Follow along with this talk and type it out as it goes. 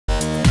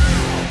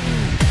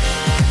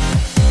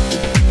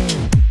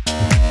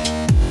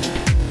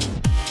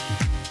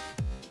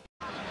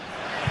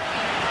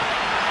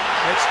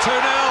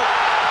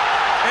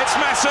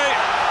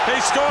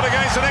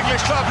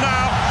English club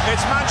now.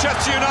 It's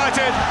Manchester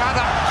United at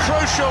that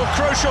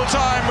crucial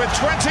time with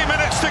 20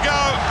 minutes to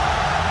go.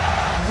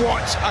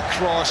 What a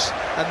cross,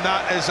 and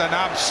that is an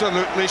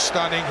absolutely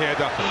stunning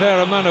header.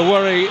 Fair amount of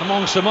worry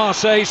amongst the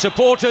Marseille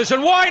supporters,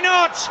 and why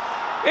not?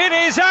 It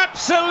is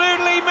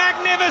absolutely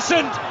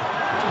magnificent.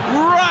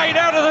 Right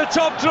out of the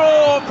top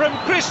drawer from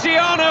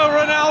Cristiano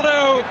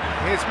Ronaldo.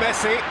 Here's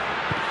Messi.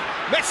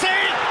 Messi!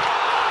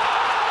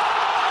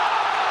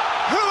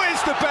 Who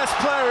is the best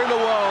player in the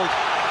world?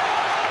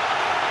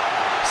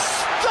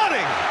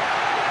 Stunning!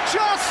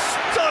 Just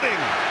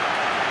stunning!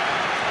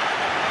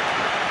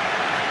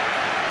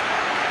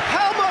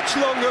 How much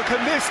longer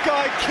can this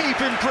guy keep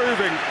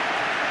improving?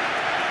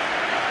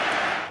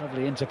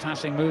 Lovely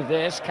interpassing move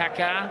this,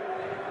 Kaká.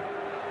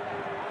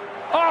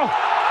 Oh!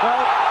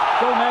 Well,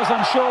 Gomez,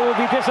 I'm sure, will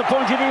be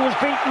disappointed he was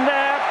beaten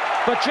there.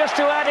 But just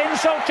to add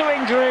insult to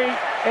injury,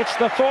 it's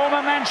the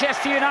former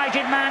Manchester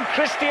United man,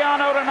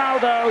 Cristiano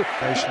Ronaldo.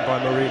 By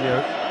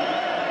Mourinho.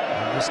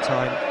 And this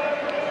time,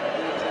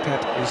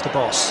 Pep is the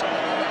boss.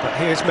 But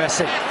here's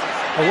Messi.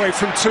 Away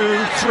from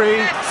 2,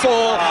 3,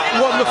 4.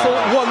 Wonderful,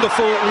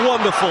 wonderful,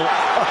 wonderful.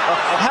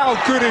 How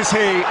good is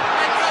he?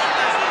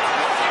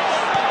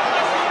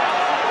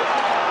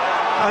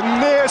 A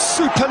near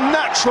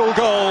supernatural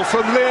goal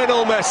from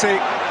Lionel Messi.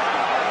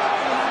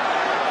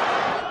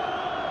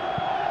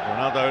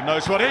 Ronaldo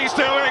knows what he's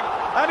doing,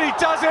 and he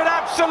does it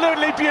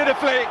absolutely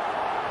beautifully.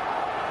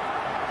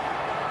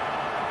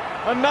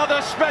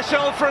 Another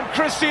special from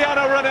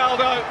Cristiano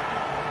Ronaldo,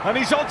 and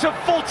he's on to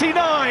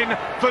 49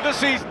 for the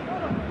season.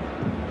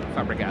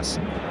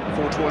 Fabregas,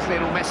 forward towards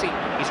Lionel Messi,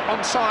 he's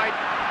onside.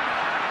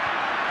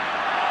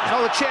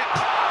 Another chip,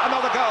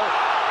 another goal,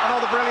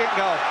 another brilliant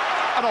goal,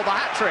 another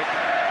hat-trick.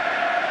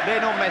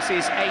 Lionel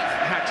Messi's 8th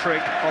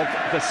hat-trick of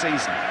the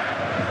season.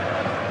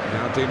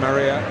 Now Di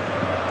Maria.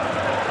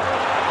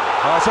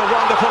 Oh, it's a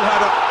wonderful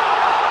header.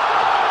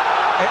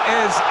 It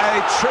is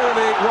a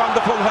truly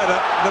wonderful header.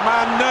 The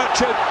man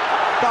nurtured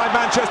by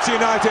Manchester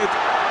United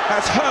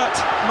has hurt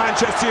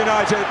Manchester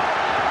United.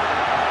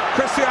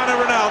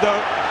 Cristiano Ronaldo.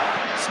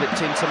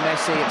 Slipped into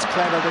Messi, it's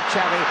clever with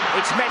Xavi,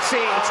 it's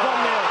Messi, it's 1-0.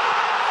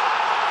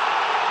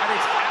 And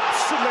it's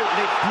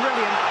absolutely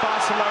brilliant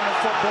Barcelona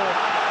football.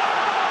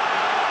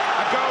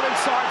 A goal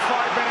inside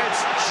 5 minutes,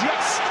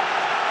 just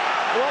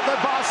what the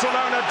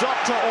Barcelona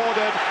doctor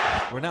ordered.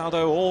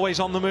 Ronaldo always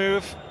on the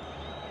move.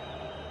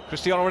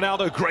 Cristiano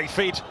Ronaldo, great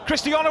feet.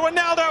 Cristiano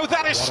Ronaldo,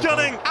 that is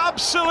stunning,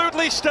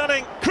 absolutely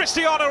stunning.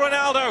 Cristiano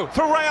Ronaldo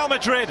for Real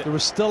Madrid. There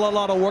was still a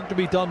lot of work to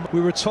be done.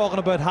 We were talking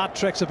about hat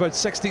tricks about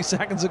 60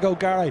 seconds ago,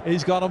 Gary.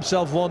 He's got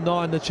himself one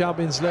now in the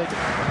Champions League. Oh,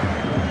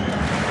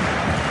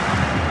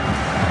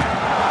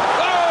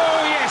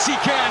 yes, he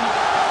can.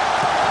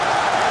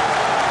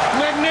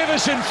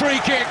 Magnificent free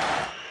kick.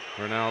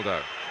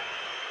 Ronaldo.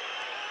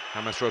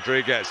 James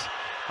Rodriguez.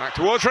 Back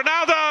towards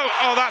Ronaldo.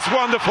 Oh, that's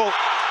wonderful.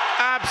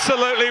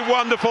 Absolutely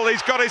wonderful.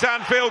 He's got his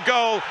Anfield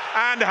goal,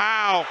 and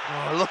how.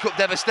 Oh, look up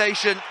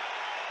devastation,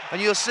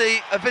 and you'll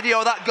see a video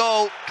of that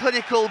goal.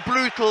 Clinical,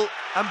 brutal,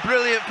 and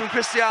brilliant from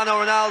Cristiano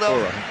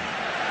Ronaldo.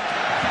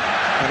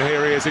 And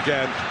here he is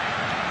again.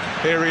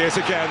 Here he is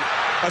again.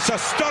 It's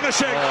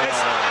astonishing.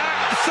 It's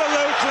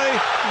absolutely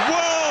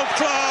world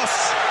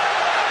class.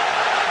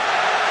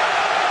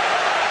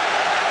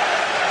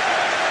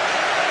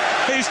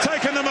 He's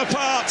taken them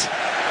apart.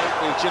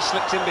 He just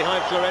slipped in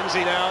behind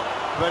Florenzi now.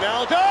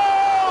 Ronaldo!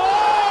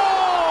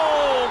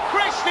 Oh!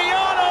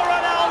 Cristiano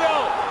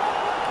Ronaldo!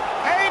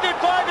 Aided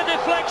by the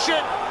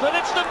deflection, but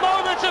it's the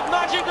moment of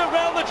magic that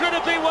Real Madrid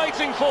have been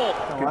waiting for.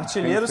 Então,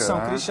 artilheiros são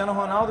Cristiano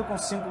Ronaldo com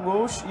 5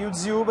 gols e o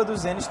Dziuba do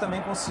Zenit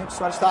também com 5.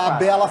 Soares com 4.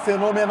 Tabela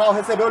fenomenal,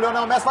 recebeu o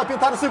Lionel Messi, vai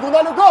pintar no segundo,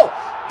 olha o gol!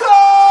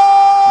 Gol!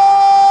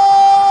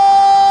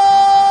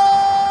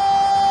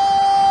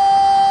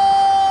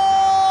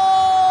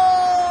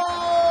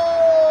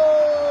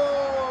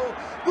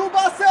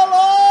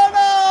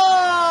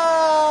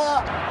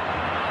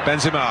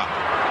 Benzema,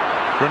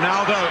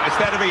 Ronaldo, it's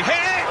there to be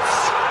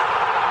hits!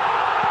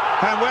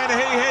 And when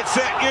he hits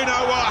it, you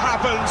know what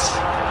happens.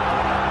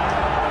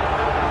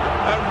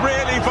 A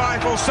really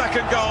vital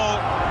second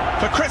goal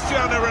for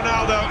Cristiano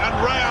Ronaldo and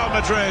Real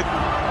Madrid.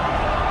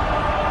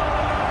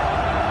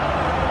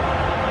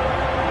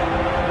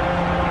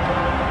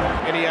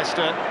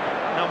 Iniesta,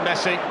 now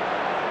Messi,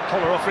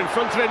 collar off in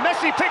front of him.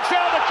 Messi picks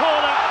out the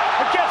corner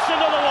and gets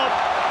another one.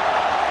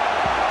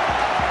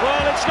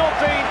 Well, it's not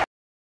been.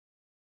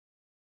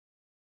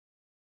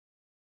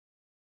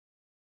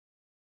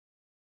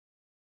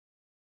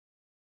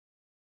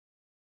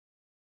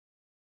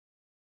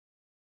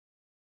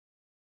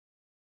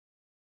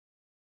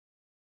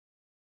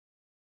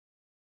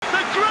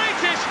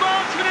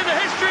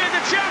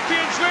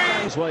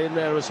 His way in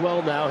there as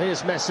well now.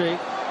 Here's Messi,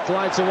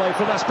 glides away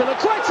from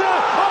Aspilicueta.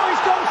 Oh,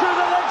 he's gone through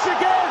the legs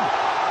again.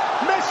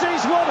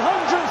 Messi's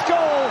 100th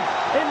goal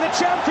in the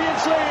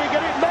Champions League,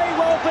 and it may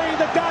well be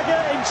the dagger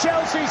in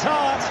Chelsea's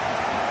heart.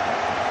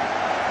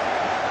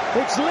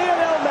 It's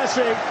Lionel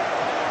Messi,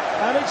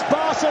 and it's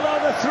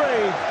Barcelona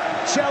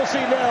 3, Chelsea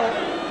 0.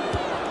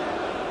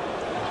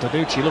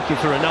 Danucci looking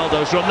for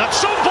Ronaldo's run. That's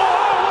some ball.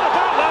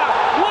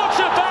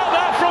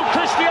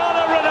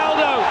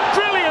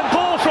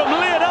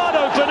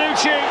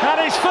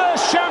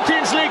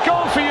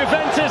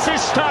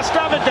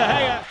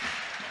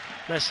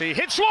 Messi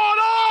hits one.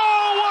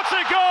 Oh, what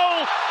a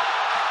goal!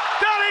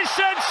 That is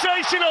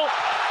sensational.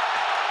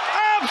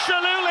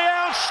 Absolutely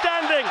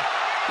outstanding.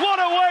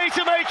 What a way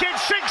to make it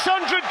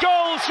 600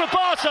 goals for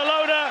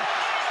Barcelona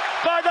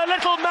by the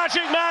little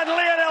magic man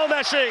Lionel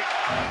Messi.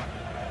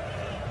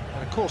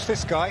 And of course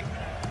this guy,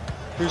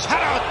 who's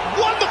had a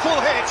wonderful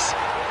hit.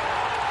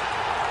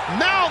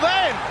 Now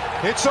then,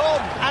 it's on,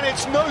 and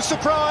it's no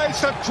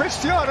surprise that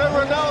Cristiano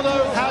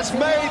Ronaldo has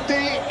made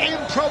the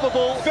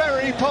improbable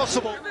very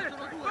possible.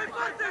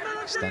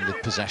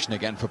 Extended possession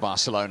again for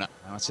Barcelona.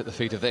 Now it's at the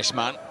feet of this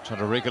man, trying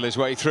to wriggle his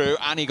way through,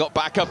 and he got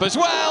back up as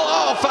well.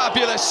 Oh,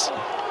 fabulous!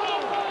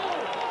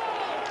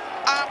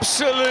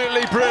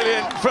 Absolutely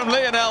brilliant from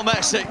Lionel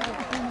Messi.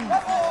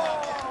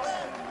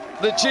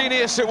 The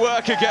genius at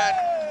work again.